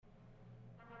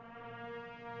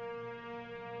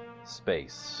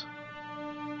space,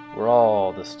 where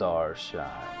all the stars shine.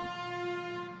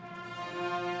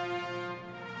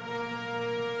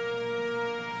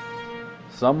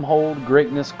 Some hold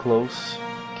greatness close,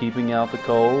 keeping out the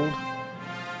cold,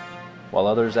 while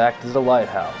others act as a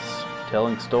lighthouse,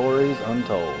 telling stories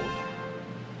untold.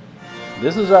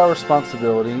 This is our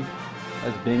responsibility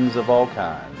as beings of all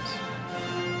kinds,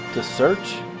 to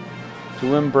search,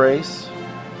 to embrace,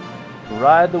 to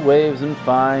ride the waves and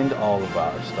find all of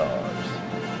our stars.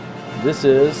 This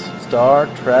is Star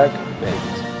Trek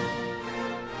Fate.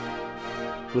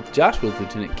 With Josh with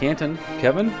Lieutenant Canton,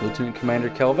 Kevin, Lieutenant Commander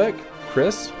Kelvec,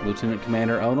 Chris, Lieutenant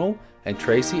Commander Onal, and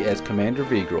Tracy as Commander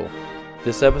Vigral.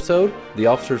 This episode, the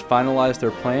officers finalize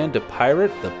their plan to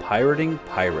pirate the pirating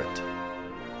pirate.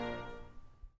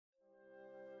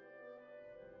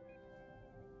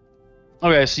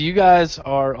 Okay, so you guys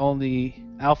are on the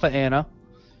Alpha Anna.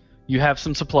 You have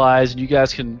some supplies, and you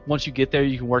guys can, once you get there,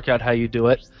 you can work out how you do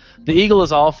it. The Eagle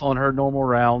is off on her normal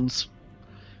rounds.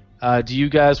 Do you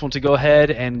guys want to go ahead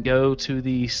and go to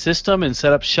the system and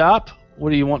set up shop?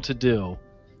 What do you want to do?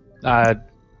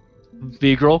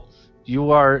 Vigral,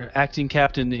 you are acting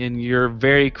captain in your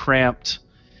very cramped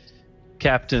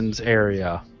captain's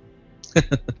area.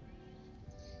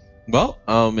 Well,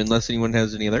 unless anyone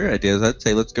has any other ideas, I'd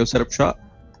say let's go set up shop.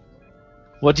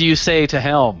 What do you say to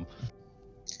Helm?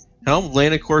 Helm,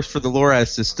 land a course for the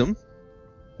LORAS system.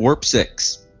 Warp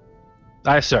 6.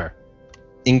 Aye, sir.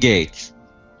 Engage.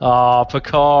 Aw,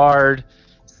 Picard.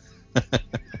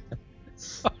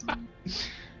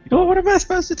 Well, what am I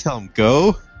supposed to tell him?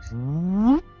 Go?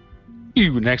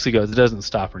 You actually goes. It doesn't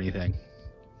stop or anything.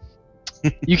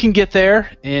 You can get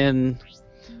there in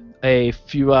a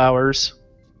few hours,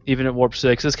 even at Warp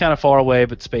 6. It's kind of far away,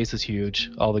 but space is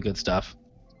huge. All the good stuff.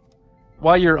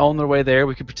 While you're on the way there,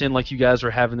 we could pretend like you guys are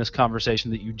having this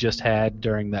conversation that you just had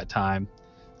during that time.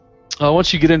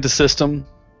 Once you get into system,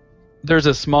 there's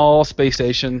a small space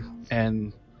station,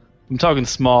 and I'm talking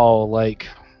small, like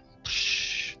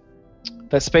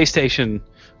that space station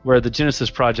where the Genesis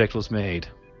project was made.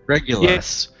 Regular.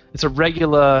 Yes, it's a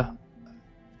regular,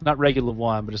 not regular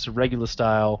one, but it's a regular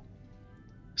style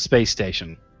space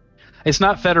station. It's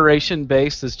not Federation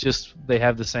based, it's just they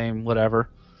have the same whatever.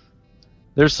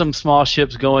 There's some small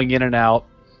ships going in and out,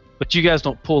 but you guys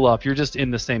don't pull up, you're just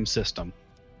in the same system.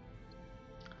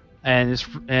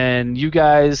 And you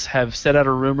guys have set out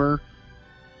a rumor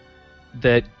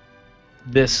that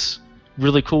this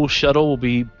really cool shuttle will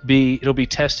be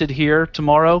tested here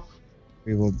tomorrow.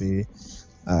 We will be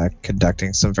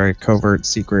conducting some very covert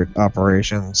secret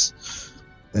operations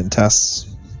and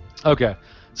tests. Okay,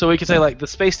 so we could say like the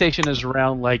space station is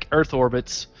around like Earth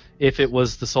orbits if it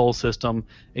was the Sol system,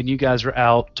 and you guys are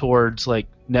out towards like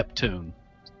Neptune.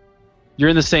 You're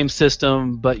in the same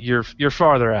system, but you're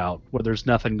farther out where there's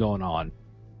nothing going on.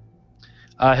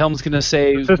 Helm's gonna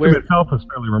say the system itself is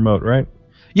fairly remote, right?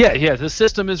 Yeah. The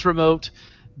system is remote.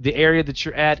 The area that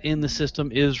you're at in the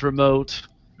system is remote.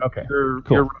 Okay. You're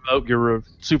cool. remote. You're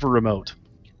super remote.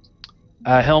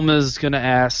 Helm is gonna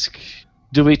ask,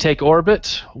 "Do we take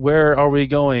orbit? Where are we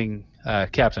going,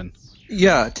 Captain?"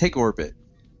 Yeah, take orbit.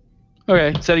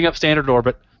 Okay, setting up standard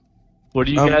orbit. What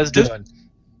are you guys doing?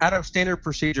 Out of standard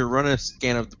procedure, run a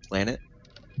scan of the planet.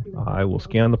 I will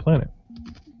scan the planet.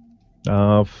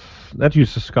 That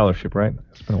uses scholarship, right?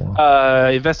 It's been a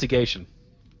while. Investigation.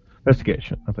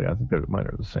 Investigation. I think that mine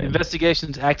are the same.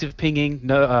 Investigation's active pinging.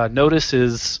 Notice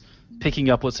is picking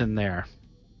up what's in there.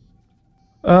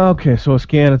 Okay, so a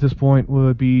scan at this point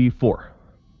would be 4.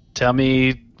 Tell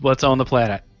me what's on the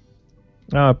planet.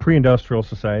 Pre-industrial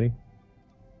society.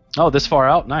 Oh, this far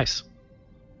out? Nice.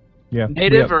 Yeah.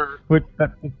 Native or...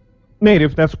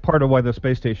 Native. That's part of why the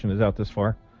space station is out this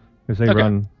far. Because they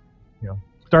run...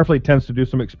 Starfleet tends to do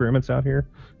some experiments out here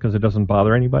because it doesn't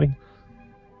bother anybody.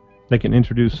 They can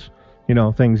introduce,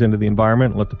 things into the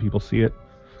environment and let the people see it.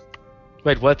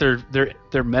 Wait, what?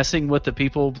 They're messing with the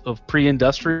people of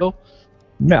pre-industrial?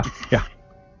 No. Yeah.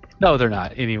 No, they're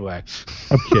not. Anyway.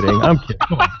 I'm kidding.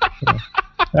 Come on.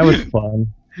 That was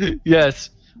fun.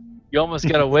 Yes. You almost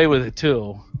got away with it,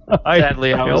 too.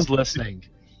 Sadly, I was listening.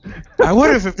 I would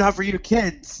have if not for you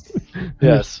kids.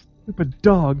 Yes. Stupid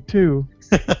dog, too.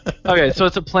 Okay, so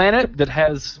it's a planet that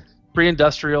has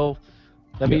pre-industrial.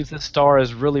 That means the star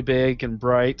is really big and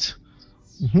bright.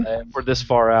 We're this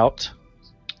far out.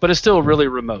 But it's still really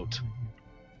remote.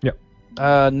 Yep.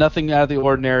 Nothing out of the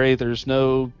ordinary. There's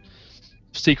no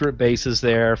secret bases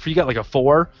there. If you got like a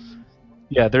 4,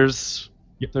 there's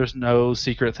no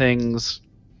secret things.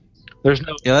 There's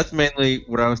no. Yeah, that's mainly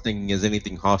what I was thinking. Is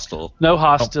anything hostile? No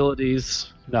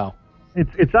hostilities. No.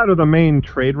 It's out of the main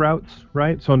trade routes,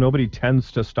 right? So nobody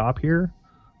tends to stop here.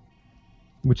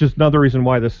 which is another reason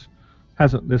why the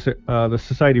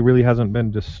society really hasn't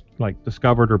been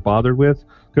discovered or bothered with,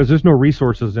 because there's no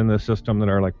resources in this system that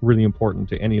are like really important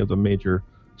to any of the major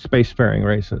spacefaring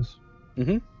races.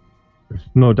 Mm-hmm. There's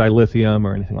no dilithium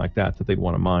or anything like that they'd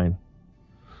want to mine,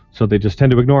 so they just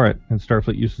tend to ignore it, and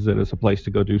Starfleet uses it as a place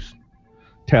to go do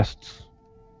tests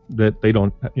that they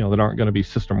don't, that aren't going to be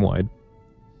system wide,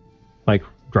 like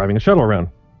driving a shuttle around.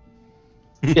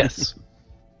 Yes.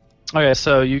 Okay,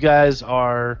 so you guys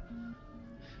are,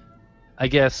 I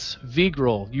guess,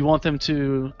 Vigral. You want them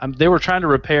to... they were trying to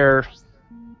repair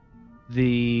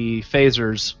the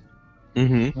phasers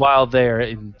while there.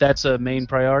 And that's a main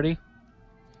priority?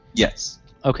 Yes.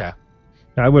 Okay.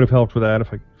 I would have helped with that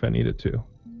if I needed to.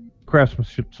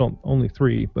 Craftsmanship's only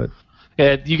 3, but...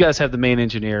 Yeah, you guys have the main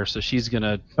engineer, so she's going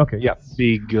to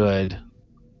be good.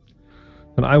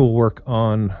 And I will work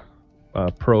on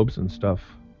probes and stuff.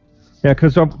 Yeah,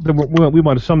 because we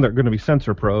want some that are going to be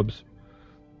sensor probes,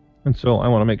 and so I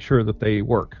want to make sure that they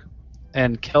work.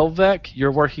 And Kelvec,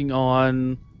 you're working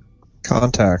on...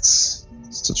 Contacts.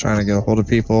 Still trying to get a hold of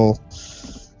people.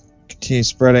 Continue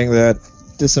spreading that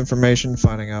disinformation,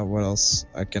 finding out what else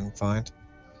I can find.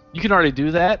 You can already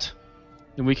do that,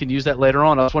 and we can use that later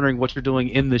on. I was wondering what you're doing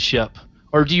in the ship.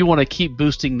 Or do you want to keep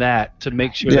boosting that to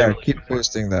make sure Yeah, that... keep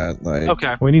boosting that.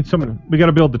 Okay. We need someone... We got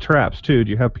to build the traps, too.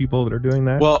 Do you have people that are doing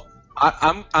that? Well,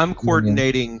 I'm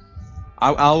coordinating...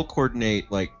 I'll coordinate,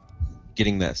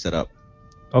 getting that set up.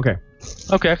 Okay.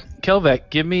 Okay. Kelvec,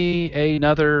 give me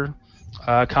another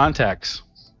contacts.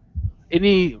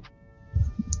 Any...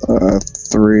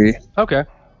 3. Okay.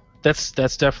 That's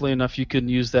definitely enough. You can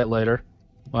use that later.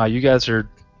 Wow, you guys are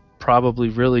probably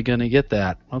really going to get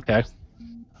that. Okay.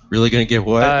 Really gonna get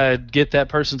what? Get that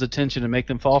person's attention and make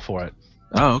them fall for it.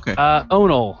 Oh, okay.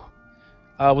 Onal,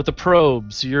 with the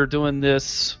probes, you're doing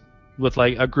this with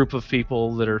a group of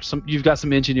people that are you've got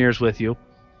some engineers with you.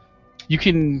 You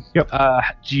can. Yep.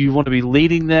 Do you want to be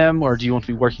leading them, or do you want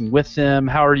to be working with them?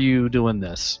 How are you doing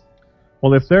this?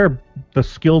 Well, if they're the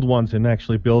skilled ones in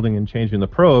actually building and changing the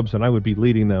probes, then I would be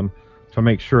leading them to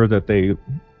make sure that they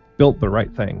built the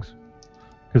right things.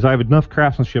 Because I have enough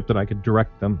craftsmanship that I could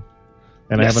direct them.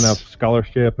 And Yes. I have enough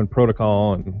scholarship and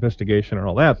protocol and investigation and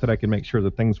all that I can make sure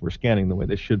that things were scanning the way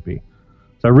they should be.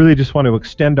 So I really just want to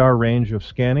extend our range of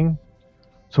scanning,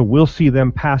 so we'll see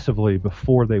them passively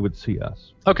before they would see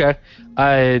us. Okay.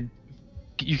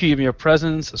 You can give me a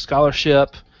presence, a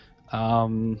scholarship,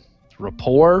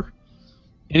 rapport,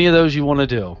 any of those you want to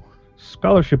do.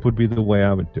 Scholarship would be the way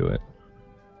I would do it.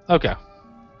 Okay.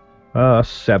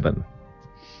 7.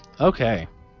 Okay.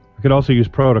 I could also use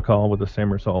protocol with the same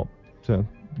result. So,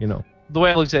 The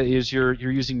way I looked at it is you're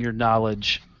using your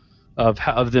knowledge of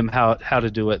how to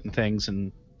do it and things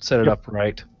and set it up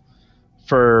right.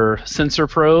 For sensor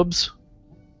probes?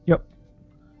 Yep.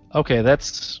 Okay,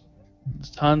 that's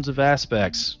tons of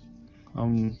aspects.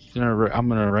 I'm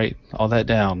gonna write all that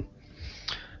down.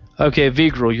 Okay,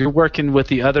 Vigral, you're working with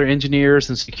the other engineers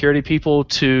and security people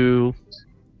to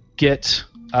get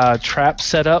traps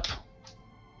set up.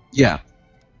 Yeah.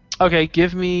 Okay,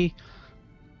 give me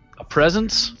a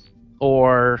presence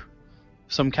or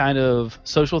some kind of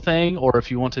social thing, or if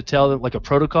you want to tell them a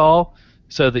protocol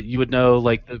so that you would know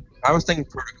I was thinking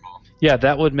protocol. Yeah,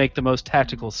 that would make the most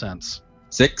tactical sense.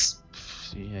 6.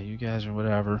 Yeah, you guys are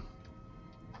whatever.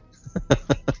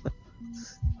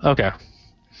 Okay.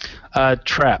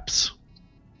 Traps.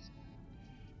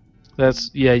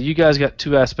 You guys got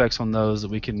 2 aspects on those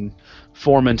that we can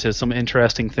form into some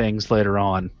interesting things later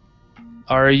on.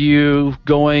 Are you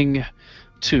going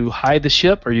to hide the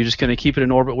ship, or are you just going to keep it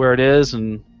in orbit where it is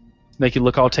and make it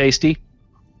look all tasty?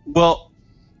 Well,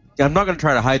 I'm not going to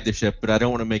try to hide the ship, but I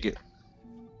don't want to make it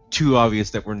too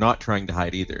obvious that we're not trying to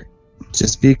hide either.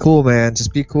 Just be cool, man.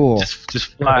 Just be cool.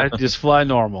 Just fly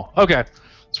normal. Okay,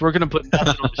 so we're going to put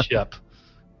nothing on the ship.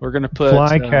 We're going to put...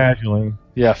 Fly casually.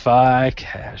 Yeah, fly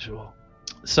casual.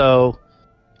 So,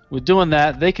 with doing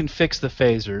that, they can fix the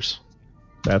phasers.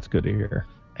 That's good to hear.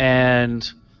 And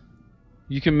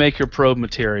you can make your probe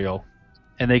material,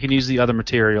 and they can use the other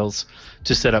materials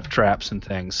to set up traps and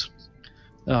things.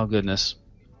 Oh, goodness.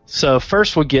 So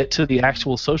first we'll get to the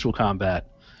actual social combat,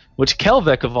 which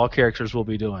Kelvec, of all characters, will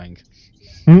be doing.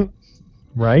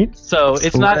 Right? So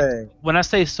it's not... Hooray. When I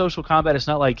say social combat, it's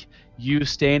not like you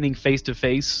standing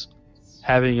face-to-face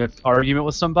having an argument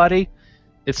with somebody.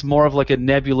 It's more of a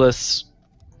nebulous...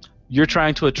 You're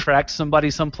trying to attract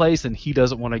somebody someplace, and he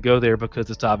doesn't want to go there because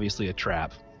it's obviously a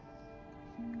trap.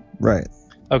 Right.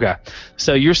 Okay.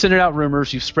 So you're sending out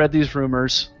rumors. You've spread these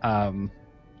rumors.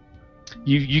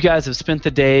 You guys have spent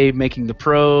the day making the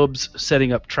probes,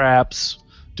 setting up traps,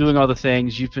 doing all the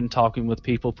things. You've been talking with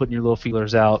people, putting your little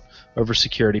feelers out over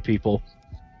security people.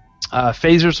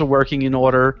 Phasers are working in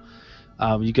order.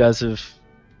 You guys have...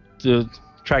 The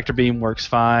tractor beam works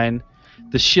fine.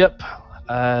 The ship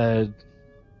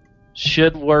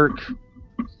should work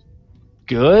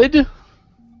good.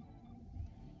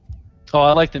 Oh,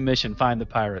 I like the mission. Find the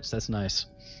pirates. That's nice.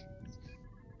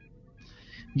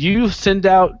 You send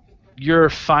out your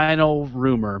final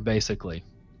rumor, basically,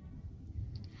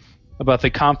 about the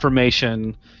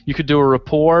confirmation. You could do a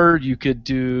report. You could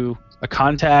do a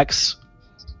contacts.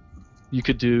 You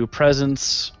could do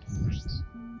presence.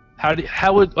 How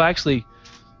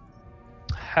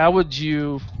would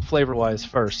you flavor-wise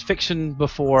first? Fiction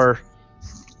before...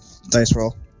 Dice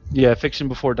roll. Yeah, fiction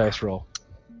before dice roll.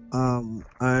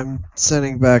 I'm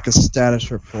sending back a status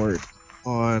report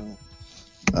on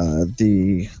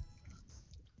the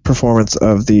performance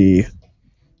of the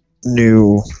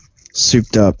new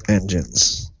souped-up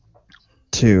engines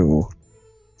to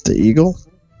the Eagle.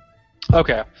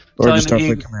 Okay. Or Telling just the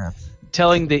Starfleet Eagle- Command.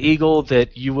 Telling the Eagle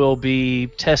that you will be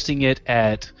testing it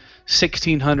at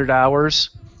 1,600 hours.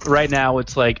 Right now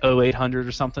it's like 0800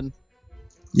 or something.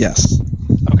 Yes.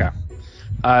 Okay.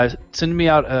 Send me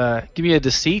out, give me a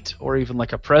deceit or even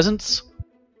like a presence.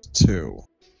 2.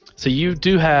 So you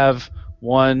do have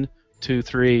 1, 2,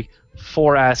 3,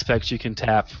 4 aspects you can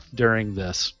tap during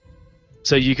this.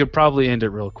 So you could probably end it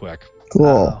real quick.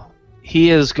 Cool. He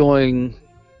is going,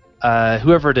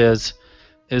 whoever it is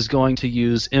going to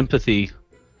use empathy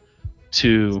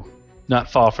to not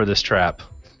fall for this trap.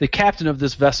 The captain of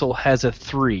this vessel has a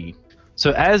 3.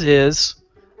 So as is,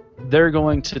 they're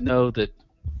going to know that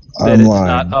I'm it's lying.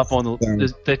 not up on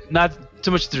the... That not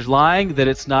so much there's lying, that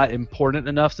it's not important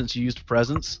enough since you used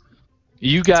presence.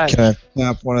 You got... Can I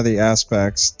tap one of the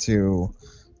aspects to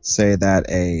say that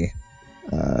a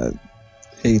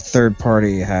third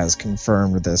party has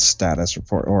confirmed this status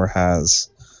report or has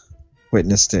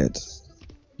witnessed it?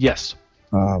 Yes.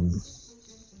 How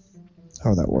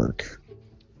would that work?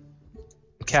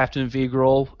 Captain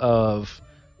Vigrol of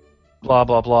blah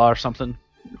blah blah or something.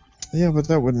 Yeah, but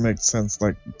that wouldn't make sense.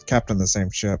 Like, captain the same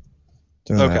ship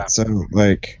doing Okay. that. So,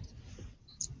 like,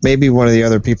 maybe one of the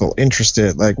other people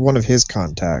interested, like one of his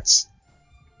contacts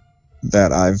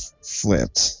that I've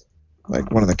flipped,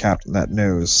 like one of the captain that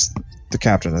knows the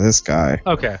captain of this guy.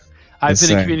 Okay. I've Is been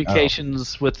in saying,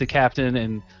 communications with the captain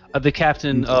and the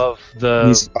captain of the...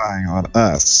 He's spying on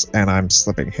us, and I'm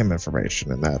slipping him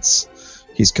information, and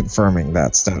he's confirming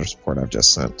that status report I've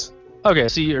just sent. Okay,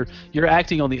 so you're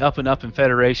acting on the up and up in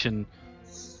Federation,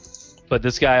 but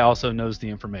this guy also knows the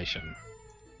information.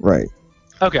 Right.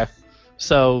 Okay,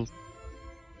 so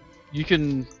you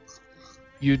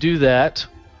do that.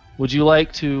 Would you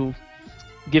like to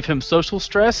give him social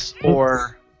stress,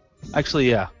 or actually,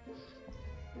 yeah,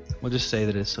 we'll just say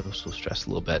that it's social stress a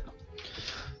little bit.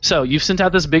 So you've sent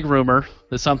out this big rumor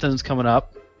that something's coming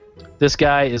up. This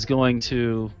guy is going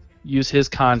to use his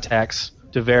contacts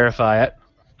to verify it.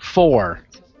 4,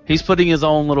 he's putting his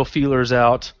own little feelers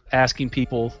out, asking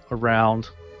people around.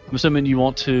 I'm assuming you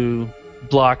want to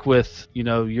block with,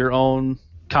 your own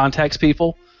contacts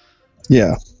people?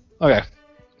 Yeah. Okay.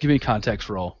 Give me a contacts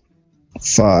roll.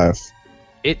 5.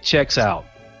 It checks out.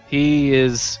 He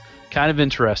is kind of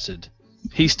interested.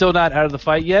 He's still not out of the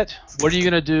fight yet. What are you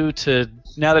going to do to,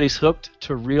 now that he's hooked,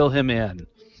 to reel him in?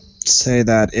 Say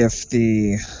that if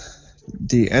the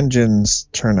engines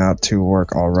turn out to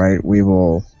work all right, we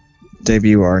will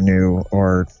debut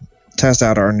test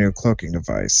out our new cloaking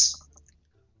device.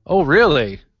 Oh,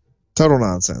 really? Total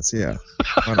nonsense, yeah.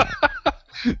 Why not?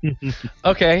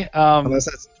 Okay. Unless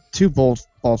that's too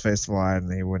bald-faced lie,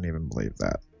 and he wouldn't even believe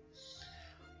that.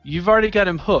 You've already got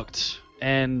him hooked,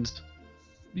 and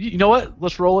you know what?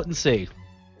 Let's roll it and see.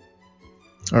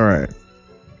 All right.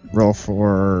 Roll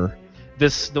for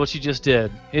What you just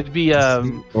did. It'd be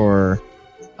or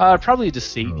probably a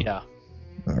deceit. Oh. Yeah,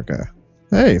 okay.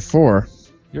 Hey, 4.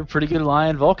 you're a pretty good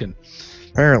lion, Vulcan.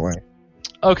 Apparently.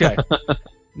 Okay.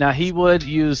 Now he would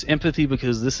use empathy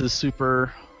because this is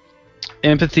super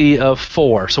empathy of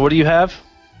 4. So what do you have?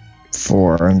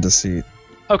 4 and deceit.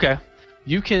 Okay.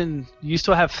 You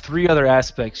still have 3 other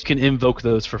aspects. You can invoke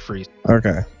those for free.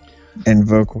 Okay.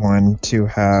 Invoke 1 to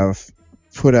have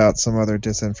put out some other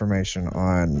disinformation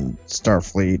on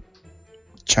Starfleet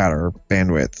chatter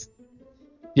bandwidth.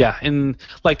 Yeah, and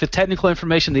like the technical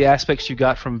information, the aspects you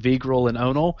got from Vigril and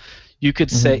Onal, you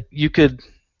could say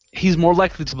he's more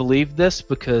likely to believe this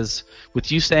because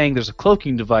with you saying there's a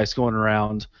cloaking device going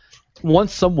around,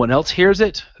 once someone else hears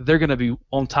it, they're going to be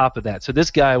on top of that. So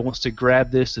this guy wants to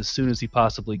grab this as soon as he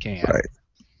possibly can. Right.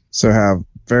 So have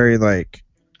very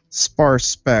sparse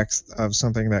specs of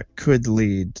something that could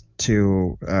lead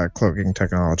to cloaking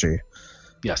technology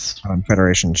Yes. on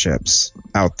Federation ships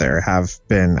out there have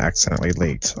been accidentally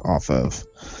leaked off of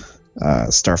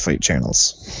Starfleet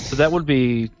channels. So that would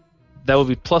be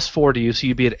 +4 to you, so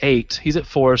you'd be at 8. He's at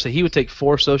 4, so he would take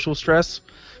 4 social stress,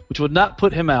 which would not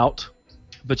put him out.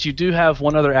 But you do have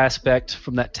one other aspect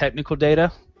from that technical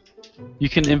data. You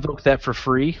can invoke that for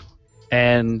free,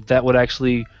 and that would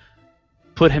actually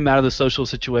put him out of the social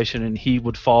situation, and he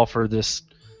would fall for this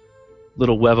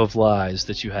little web of lies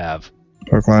that you have.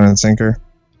 Hook, line, and sinker.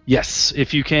 Yes,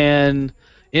 if you can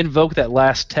invoke that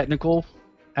last technical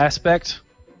aspect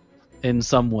in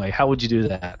some way, how would you do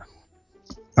that?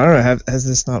 I don't know. Has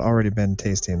this not already been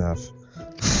tasty enough?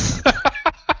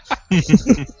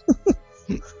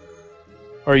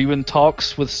 Are you in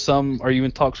talks with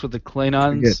the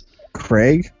Klingons? Get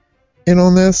Craig in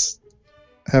on this?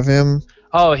 Have him?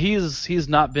 Oh, he's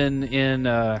not been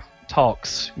in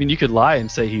talks. I mean, you could lie and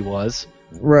say he was.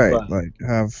 Right, But-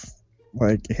 have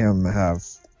him have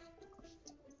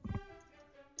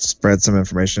spread some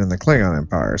information in the Klingon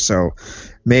Empire. So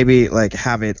maybe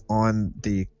have it on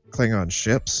the Klingon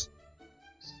ships.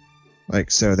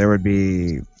 So there would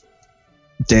be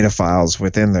data files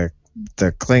within the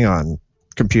Klingon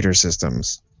computer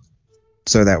systems,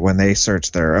 so that when they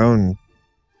search their own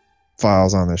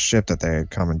files on the ship that they had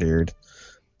commandeered,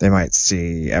 they might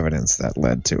see evidence that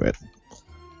led to it.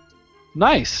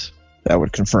 Nice. That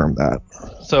would confirm that.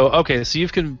 So okay, so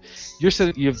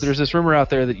there's this rumor out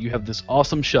there that you have this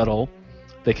awesome shuttle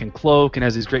that can cloak and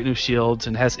has these great new shields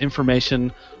and has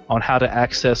information on how to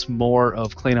access more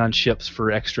of Klingon ships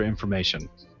for extra information.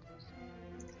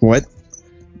 What?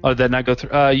 Oh, did that not go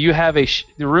through? You have the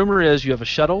rumor is you have a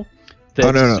shuttle. That's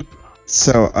Oh, no.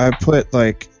 So I put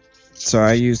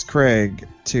I used Craig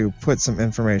to put some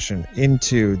information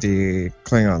into the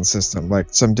Klingon system,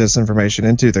 some disinformation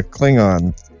into the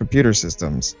Klingon computer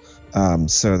systems,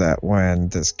 so that when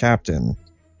this captain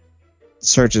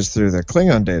searches through the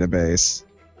Klingon database,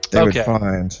 they would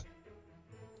find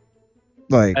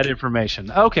that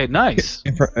information. Okay, nice.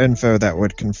 info that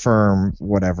would confirm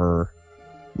whatever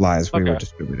lies we were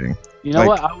distributing. You know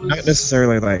what? Not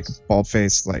necessarily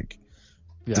bald-faced,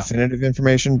 definitive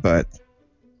information, but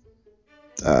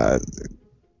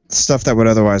stuff that would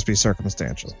otherwise be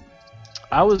circumstantial.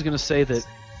 I was going to say that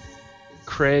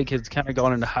Craig has kind of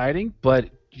gone into hiding, but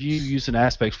you used an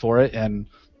aspect for it, and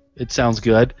it sounds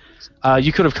good.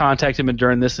 You could have contacted him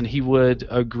during this, and he would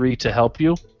agree to help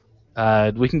you.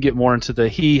 We can get more into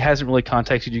he hasn't really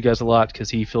contacted you guys a lot because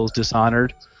he feels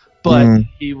dishonored, but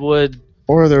he would.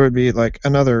 Or there would be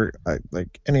another,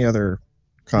 any other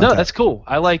contact. No, that's cool.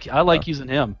 I like using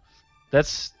him.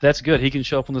 That's good. He can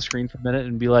show up on the screen for a minute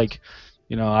and be like,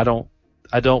 I don't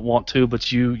want to,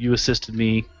 but you assisted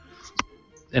me,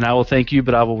 and I will thank you,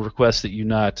 but I will request that you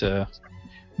not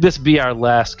this be our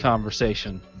last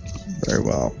conversation. Very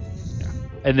well.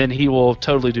 And then he will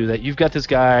totally do that. You've got this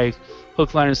guy,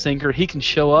 hook, line, and sinker. He can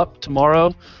show up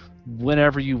tomorrow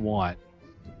whenever you want.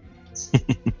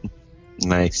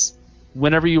 Nice.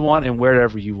 Whenever you want and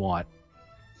wherever you want.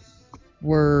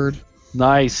 Word.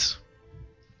 Nice.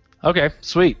 Okay,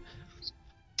 sweet.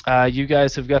 You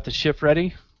guys have got the ship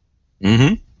ready?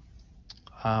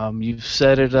 Mm-hmm. You've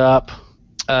set it up.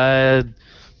 I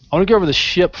want to go over the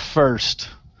ship first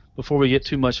before we get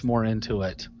too much more into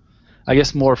it. I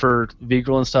guess more for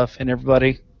Vigral and stuff and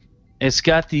everybody. It's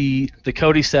got the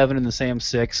Cody 7 and the SAM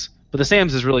 6, but the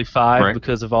SAMs is really 5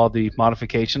 because of all the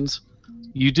modifications.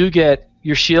 You do get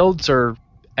your shields are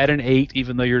at an 8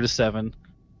 even though you're at a 7.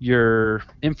 Your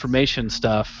information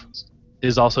stuff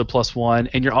is also +1,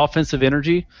 and your offensive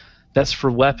energy, that's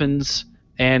for weapons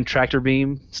and tractor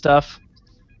beam stuff,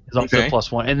 is also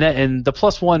 +1. And the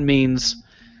 +1 means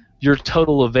your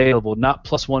total available, not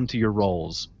 +1 to your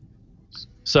rolls.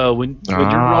 So when you're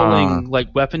rolling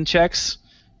weapon checks,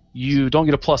 you don't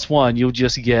get a +1.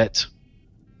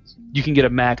 You can get a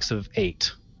max of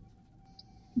 8.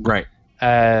 Right.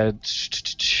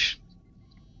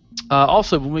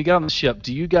 Also, when we get on the ship,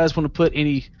 do you guys want to put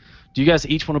any? Do you guys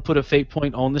each want to put a fate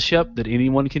point on the ship that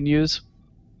anyone can use?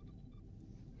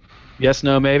 Yes,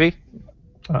 no, maybe.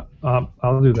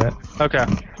 I'll do that. Okay.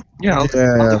 Yeah, I'll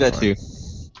do that too.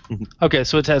 Okay,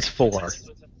 so it has 4.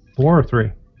 4 or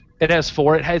 3? It has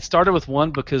 4. It had started with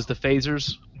 1 because the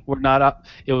phasers were not up.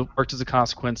 It worked as a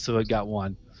consequence, so it got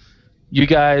 1. You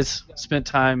guys spent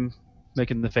time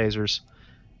making the phasers.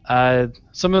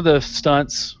 Some of the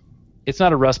stunts, it's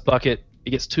not a rust bucket.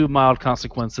 It gets 2 mild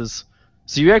consequences.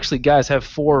 So you actually guys have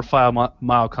 4 or 5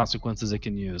 mild consequences it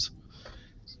can use.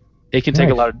 It can take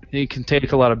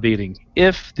a lot of beating.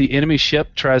 If the enemy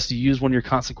ship tries to use one of your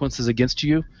consequences against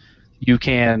you, you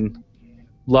can.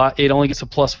 It only gets a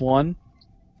 +1,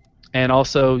 and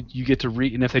also you get to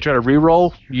and if they try to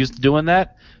re-roll doing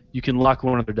that, you can lock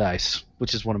one of their dice,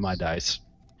 which is one of my dice.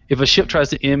 If a ship tries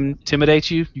to intimidate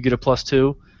you, you get a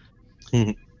 +2.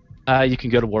 You can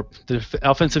go to warp. The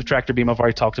offensive tractor beam I've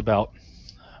already talked about.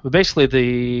 But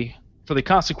basically, for the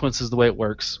consequences, the way it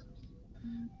works,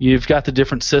 you've got the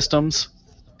different systems,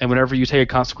 and whenever you take a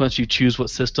consequence, you choose what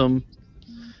system.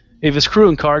 If it's crew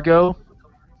and cargo,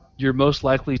 you're most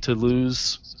likely to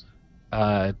lose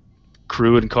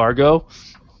crew and cargo.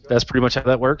 That's pretty much how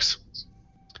that works.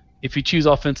 If you choose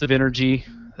offensive energy,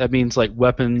 that means like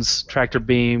weapons, tractor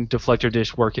beam, deflector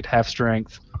dish work at half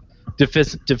strength.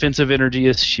 Defensive energy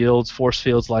is shields, force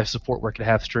fields, life support work at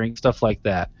half strength, stuff like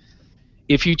that.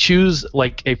 If you choose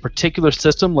like a particular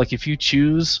system, like if you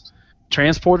choose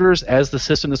transporters as the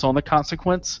system that's on the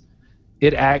consequence,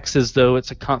 it acts as though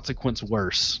it's a consequence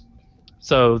worse.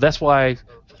 So that's why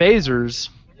phasers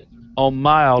on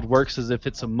mild works as if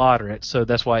it's a moderate, so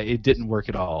that's why it didn't work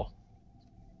at all.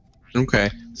 Okay.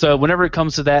 So whenever it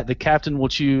comes to that, the captain will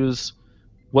choose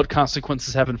what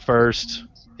consequences happen first.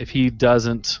 If he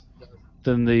doesn't,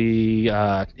 then the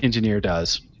engineer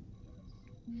does.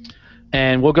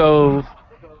 And we'll go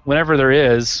whenever there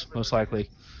is, most likely.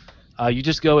 You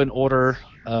just go in order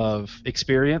of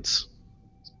experience.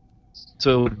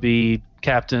 So it would be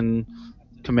captain,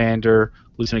 commander,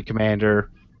 lieutenant commander,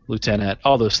 lieutenant,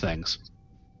 all those things.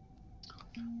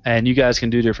 And you guys can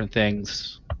do different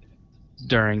things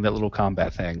during that little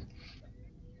combat thing.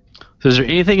 So is there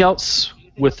anything else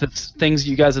with the things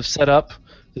you guys have set up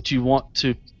that you want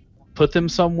to put them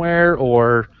somewhere,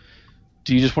 or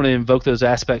do you just want to invoke those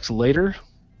aspects later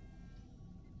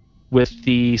with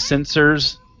the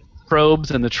sensors,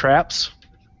 probes, and the traps?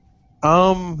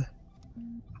 I'm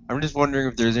just wondering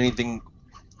if there's anything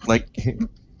like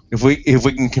if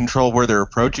we can control where they're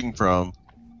approaching from.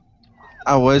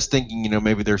 I was thinking,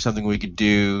 maybe there's something we could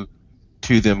do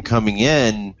to them coming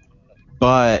in,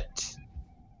 but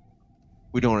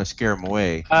we don't want to scare them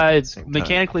away.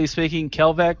 Mechanically speaking,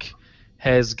 Kelvec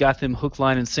has got them hook,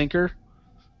 line, and sinker.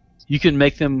 You can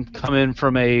make them come in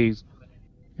from we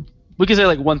can say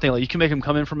like one thing, like you can make them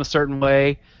come in from a certain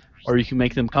way, or you can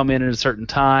make them come in at a certain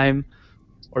time,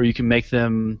 or you can make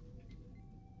them,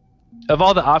 of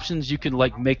all the options, you can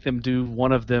like make them do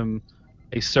one of them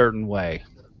a certain way.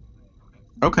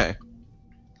 Okay.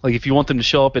 Like if you want them to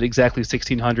show up at exactly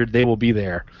 1600, they will be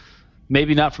there.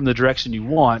 Maybe not from the direction you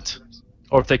want,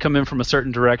 or if they come in from a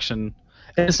certain direction.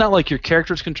 And it's not like your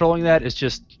character's controlling that, it's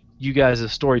just you guys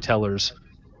as storytellers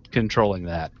controlling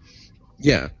that.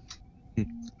 Yeah.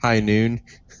 High noon.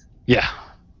 Yeah.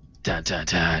 Dun dun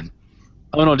dun.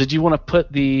 Oh no, did you want to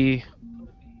put the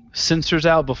sensors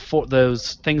out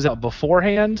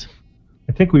beforehand?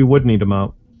 I think we would need them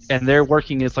out. And they're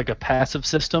working as like a passive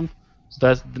system?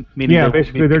 Meaning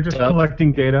basically they're just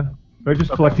collecting data. They're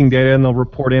just collecting data, and they'll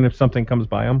report in if something comes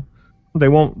by them.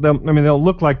 They'll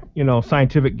look like,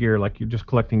 scientific gear, like you're just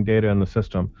collecting data in the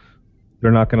system.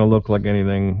 They're not going to look like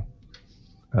anything,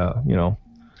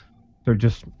 they're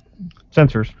just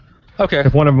sensors. Okay.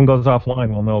 If one of them goes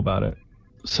offline, we'll know about it.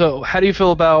 So how do you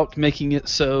feel about making it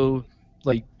so,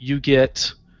 like, you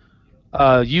get,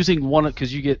 using one,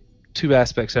 because you get two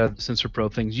aspects out of the sensor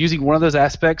probe things, using one of those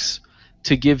aspects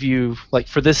to give you, like,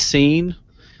 for this scene,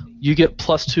 you get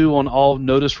 +2 on all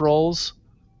notice rolls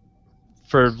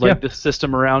for the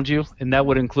system around you, and that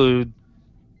would include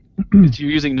if you're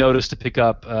using notice to pick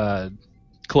up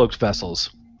cloaked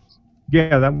vessels.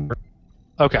 Yeah, that would work.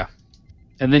 Okay,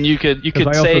 and then you could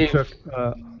I save. Also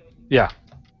took,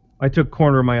 I took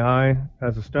corner of my eye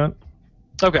as a stunt.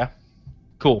 Okay,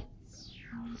 cool.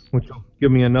 Which will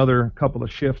give me another couple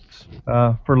of shifts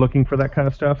for looking for that kind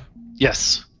of stuff.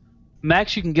 Yes,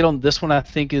 max you can get on this one. I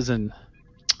think is in.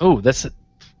 Oh, that's.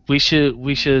 We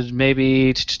should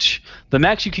maybe the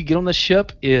max you could get on the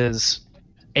ship is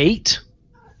 8.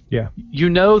 Yeah. You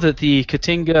know that the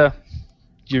Katinga,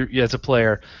 as a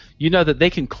player, you know that they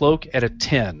can cloak at a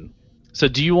 10. So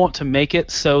do you want to make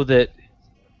it so that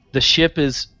the ship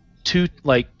is two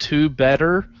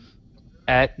better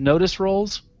at notice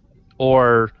rolls,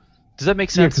 or does that make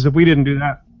sense? Yeah, because if we didn't do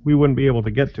that, we wouldn't be able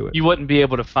to get to it. You wouldn't be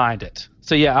able to find it.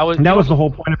 So yeah, I would. And that was the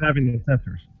whole point of having the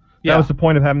sensors. Yeah. That was the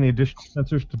point of having the additional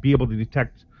sensors, to be able to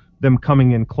detect them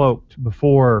coming in cloaked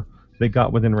before they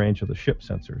got within range of the ship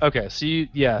sensors. Okay,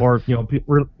 so Or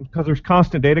because there's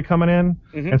constant data coming in,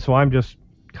 and so I'm just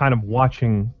kind of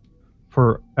watching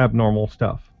for abnormal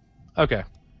stuff. Okay,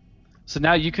 so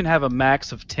now you can have a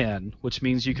max of 10, which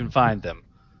means you can find them,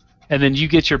 and then you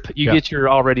get your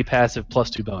already passive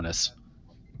 +2 bonus.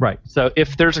 Right. So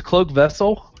if there's a cloaked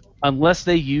vessel, unless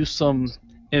they use some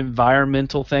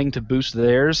environmental thing to boost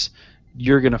theirs,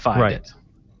 you're going to find Right. it.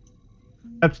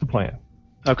 That's the plan.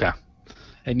 Okay.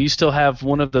 And you still have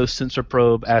one of those sensor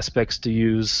probe aspects to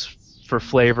use for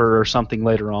flavor or something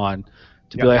later on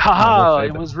to be Yep. like, haha, We'll it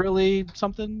save it. was really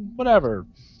something, whatever.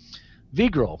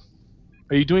 Vigral,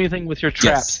 are you doing anything with your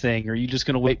traps Yes. thing, or are you just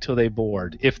going to wait till they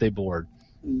board, if they board?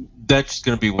 That's just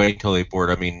going to be wait until they board.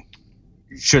 I mean,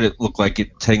 should it look like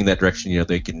it's heading in that direction,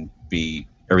 everything can be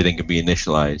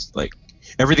initialized. Like,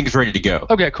 everything's ready to go.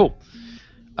 Okay, cool.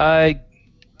 What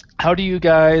do you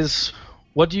guys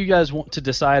want to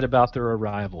decide about their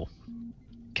arrival?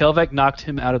 Kelvek knocked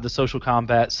him out of the social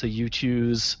combat, so you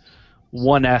choose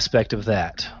one aspect of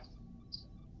that.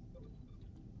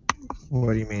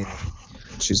 What do you mean?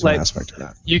 Choose Like- one aspect of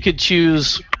that. You could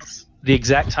choose the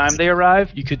exact time they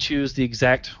arrive. You could choose the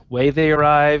exact way they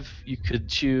arrive. You could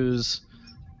choose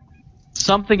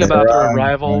something They about their arrive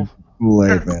arrival.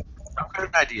 Kool-Aid Man. I've got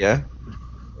an idea.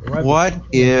 What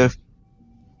if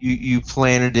you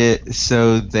planted it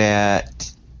so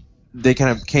that they kind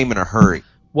of came in a hurry?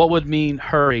 What would mean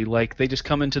hurry? Like they just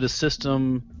come into the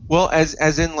system. Well,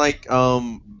 as in like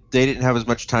they didn't have as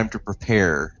much time to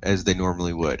prepare as they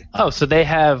normally would. Oh, so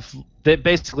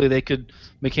basically they could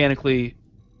mechanically.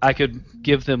 I could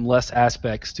give them less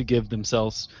aspects to give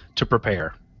themselves to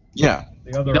prepare. Yeah.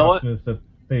 The other You know option is that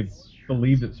they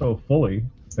believed it so fully,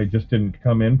 they just didn't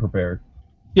come in prepared.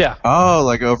 Yeah. Oh,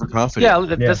 like overconfident.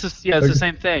 Yeah, this is it's the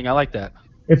same thing. I like that.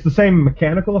 It's the same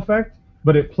mechanical effect,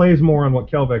 but it plays more on what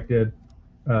Kelvek did.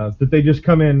 That they just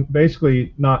come in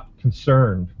basically not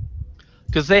concerned.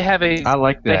 Because they have I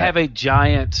like that. they have a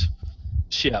giant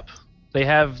ship. They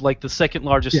have like the second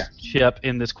largest Yeah. ship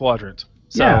in this quadrant.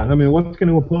 So Yeah, I mean, what's going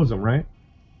to oppose them, right?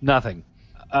 nothing.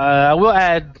 I will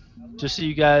add, just so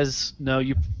you guys know,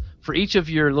 for each of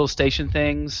your little station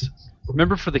things,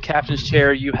 remember for the captain's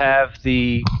chair you have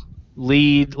the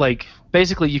lead. Like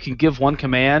basically, you can give one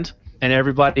command, and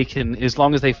everybody can, as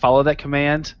long as they follow that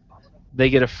command, they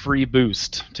get a free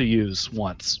boost to use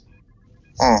once.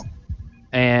 Oh.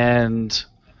 And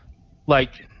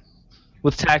like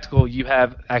with tactical, you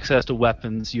have access to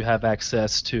weapons, you have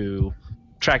access to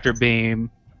tractor beam,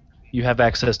 you have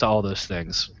access to all those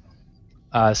things.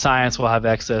 Science will have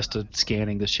access to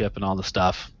scanning the ship and all the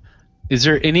stuff. Is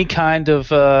there any kind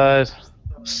of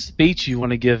speech you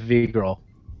want to give V-Girl?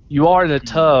 You are in a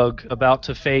tug about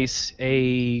to face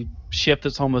a ship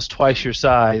that's almost twice your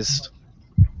size,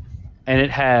 and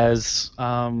it has,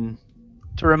 to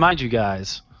remind you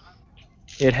guys,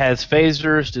 it has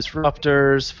phasers,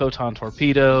 disruptors, photon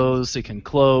torpedoes, it can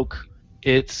cloak.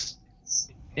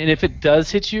 And if it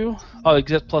does hit you, it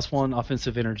gets +1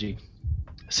 offensive energy.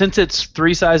 Since it's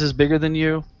 3 sizes bigger than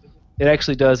you, it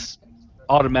actually does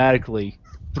automatically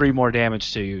 3 more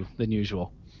damage to you than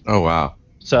usual. Oh wow.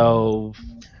 So,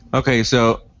 Okay,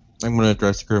 so I'm going to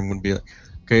address the crew. I'm going to be like,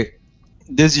 okay,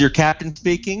 this is your captain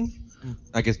speaking.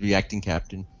 I guess be acting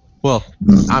captain. Well,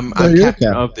 I'm No, you're the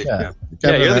captain captain. of the Yeah. ship.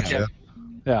 yeah, you're the Captain.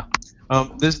 captain. Yeah.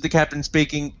 This is the captain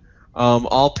speaking.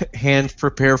 All hands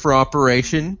prepare for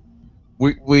operation.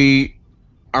 We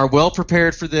are well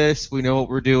prepared for this. We know what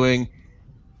we're doing.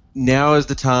 Now is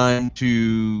the time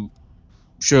to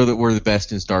show that we're the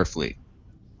best in Starfleet.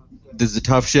 This is a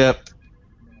tough ship,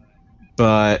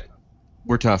 but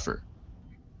we're tougher.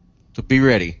 So be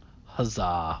ready.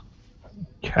 Huzzah.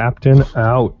 Captain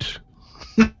out.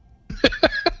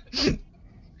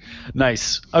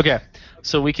 Nice. Okay.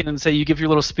 So we can say you give your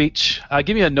little speech.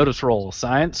 Give me a notice roll.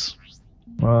 Science.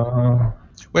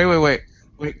 Wait.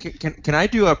 Can I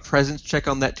do a presence check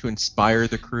on that to inspire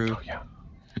the crew?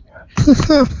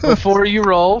 Before you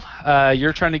roll,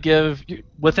 you're trying to give,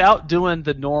 without doing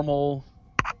the normal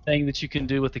thing that you can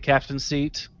do with the captain's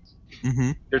seat,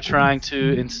 Mm-hmm. you're trying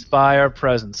to inspire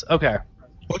presence. Okay.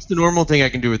 What's the normal thing I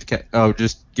can do with the cat? Oh,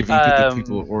 just giving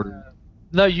people orders.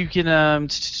 No, you can,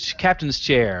 captain's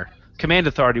chair. Command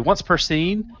authority. Once per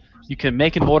scene, you can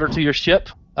make an order to your ship.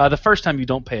 The first time you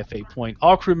don't pay a fate point.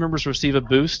 All crew members receive a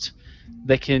boost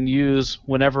they can use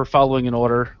whenever following an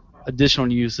order.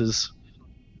 Additional uses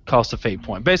cost a fate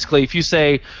point. Basically, if you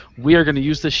say, we are going to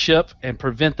use this ship and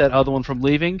prevent that other one from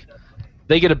leaving,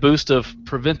 they get a boost of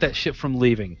prevent that ship from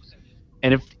leaving.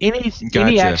 And if any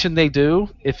Gotcha. action they do,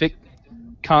 if it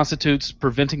constitutes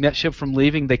preventing that ship from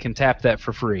leaving, they can tap that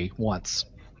for free once.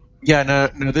 Yeah,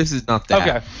 no, this is not that.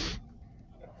 Okay.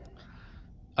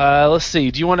 Let's see.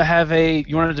 Do you want to have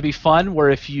you want it to be fun where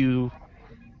if you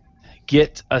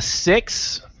get a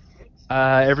 6,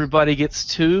 everybody gets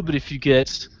 2, but if you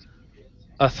get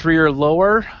a 3 or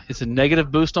lower, it's a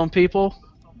negative boost on people?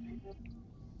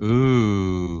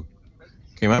 Ooh.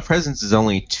 Okay, my presence is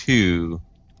only 2.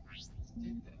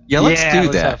 Yeah, let's do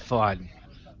let's that. have fun.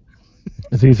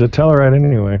 He's a Tellarite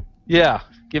anyway. Yeah,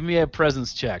 give me a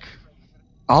presence check.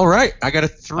 All right, I got a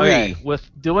 3. Okay, with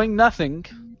doing nothing,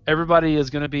 everybody is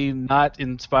going to be not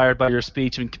inspired by your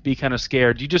speech and be kind of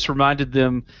scared. You just reminded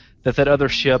them that other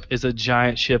ship is a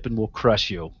giant ship and will crush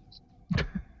you.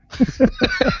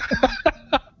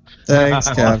 Thanks,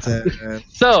 Captain.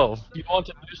 So, you want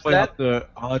to use that?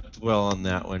 I'll have to dwell on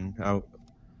that one.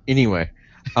 Anyway,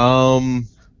 No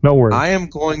worries. I am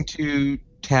going to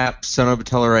tap Son of a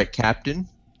Tellarite Captain.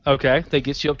 Okay, that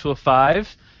gets you up to a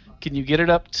 5. Can you get it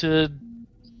up to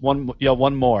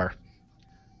one more?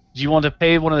 Do you want to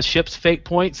pay one of the ship's fate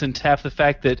points and tap the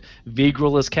fact that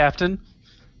Vigral is captain?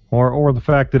 Or the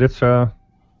fact that it's the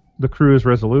crew is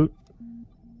resolute.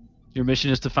 Your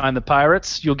mission is to find the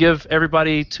pirates. You'll give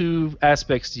everybody 2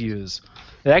 aspects to use.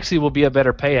 It actually will be a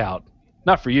better payout.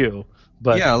 Not for you,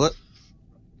 but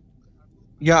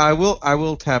yeah, I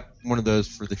will tap one of those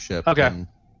for the ship. Okay. And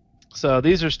so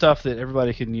these are stuff that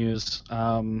everybody can use.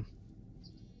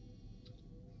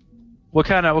 What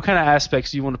kind of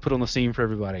aspects do you want to put on the scene for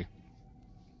everybody?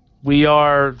 We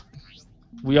are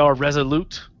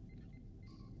resolute.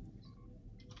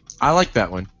 I like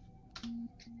that one.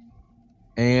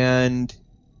 And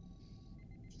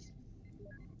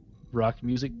Rock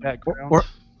music background. or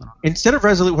instead of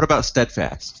resolute, what about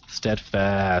steadfast?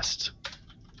 Steadfast.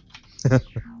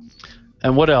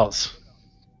 And what else?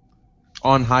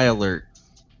 On high alert.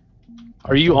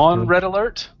 Are you on red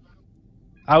alert?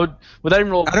 I would, without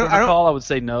even rolling a call, I would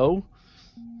say no.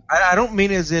 I don't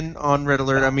mean as in on red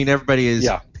alert. I mean everybody is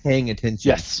paying attention.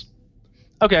 Yes.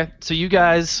 Okay, so you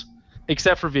guys,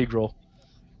 except for Vigral,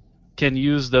 can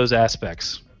use those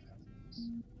aspects.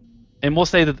 And we'll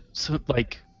say that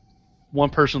one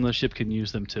person on the ship can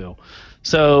use them too.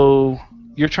 So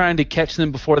you're trying to catch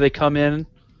them before they come in.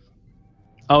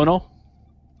 Onal?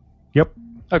 Yep.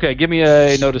 Okay, give me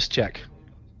a notice check.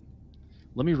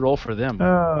 Let me roll for them.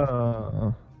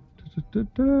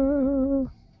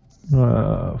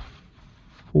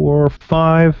 4,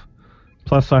 5,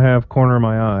 plus I have corner of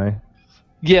my eye.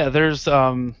 Yeah, there's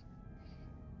So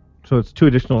it's 2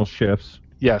 additional shifts.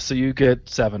 Yeah, so you get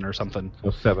 7 or something.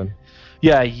 So 7.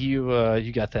 Yeah,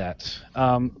 you got that.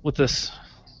 With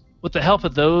the help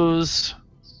of those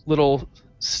little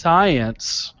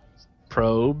science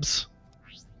probes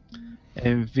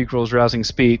and Vigral's rousing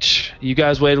speech, you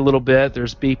guys wait a little bit.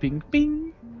 There's beeping,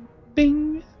 bing,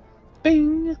 bing,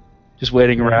 bing, just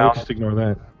waiting around. Just ignore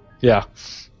that. Yeah,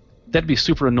 that'd be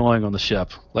super annoying on the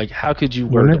ship. Like, how could you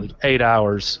work Wouldn't it? 8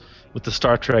 hours with the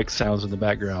Star Trek sounds in the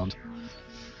background?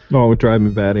 Oh, it would drive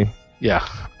me batty. Yeah.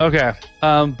 Okay.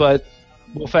 But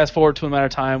we'll fast forward to a matter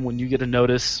of time when you get a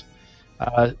notice,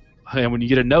 and when you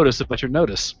get a notice about your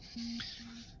notice.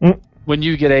 When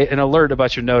you get an alert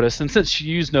about your notice, and since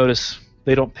you use notice,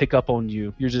 they don't pick up on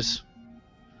you. You're just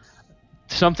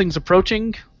something's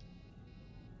approaching,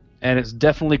 and it's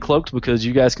definitely cloaked because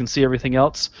you guys can see everything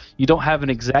else. You don't have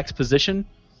an exact position,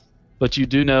 but you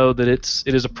do know that it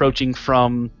is approaching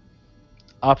from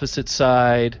opposite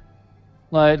side,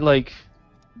 like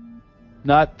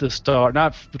not the star,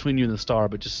 not between you and the star,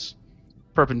 but just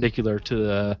perpendicular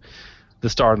to the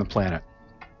star and the planet.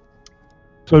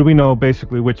 So do we know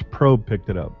basically which probe picked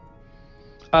it up?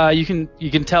 You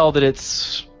can tell that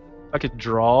it's. I could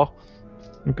draw.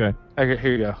 Okay. Okay,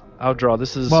 here you go. I'll draw.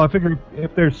 This is. Well, I figured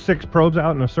if there's 6 probes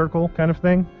out in a circle kind of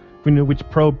thing, if we knew which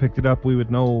probe picked it up, we would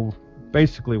know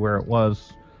basically where it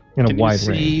was in a wide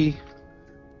range.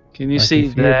 Can you see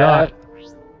that?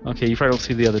 Okay, you probably don't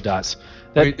see the other dots.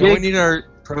 Wait, do we need our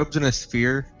probes in a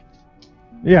sphere?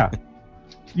 Yeah.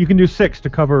 You can do 6 to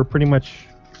cover pretty much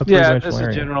a Yeah, three-dimensional this is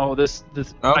area. general. This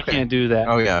I Okay. can't do that.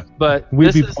 Oh yeah. But We'd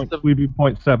this be is point, the, we'd be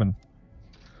 0.7.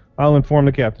 I'll inform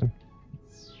the captain.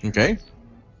 Okay.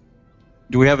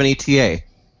 Do we have an ETA?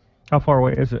 How far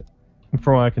away is it?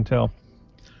 From what I can tell.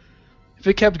 if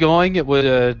it kept going, it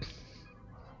would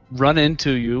run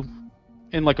into you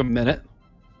in like a minute.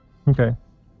 Okay.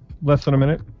 Less than a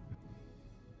minute?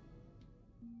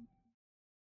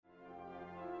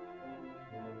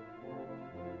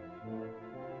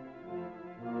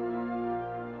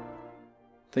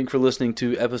 Thank you for listening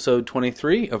to episode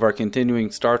 23 of our continuing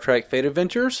Star Trek Fate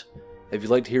Adventures. If you'd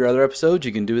like to hear other episodes,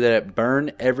 you can do that at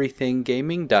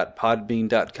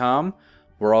burneverythinggaming.podbean.com.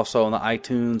 We're also on the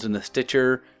iTunes and the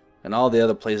Stitcher and all the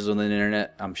other places on the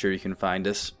internet. I'm sure you can find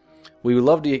us. We would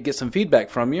love to get some feedback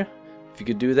from you. If you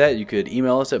could do that, you could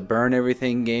email us at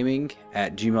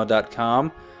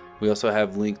burneverythinggaming@gmail.com. We also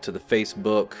have links to the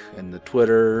Facebook and the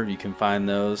Twitter. You can find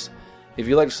those. If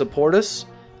you'd like to support us,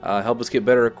 help us get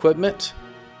better equipment,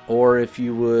 or if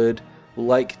you would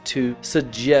like to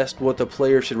suggest what the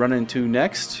player should run into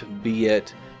next, be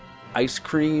it ice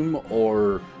cream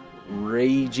or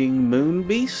raging moon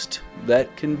beast,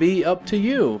 that can be up to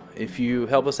you. If you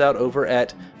help us out over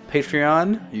at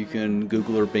Patreon, you can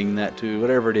Google or Bing that too,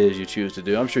 whatever it is you choose to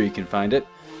do. I'm sure you can find it.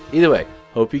 Either way,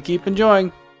 hope you keep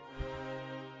enjoying.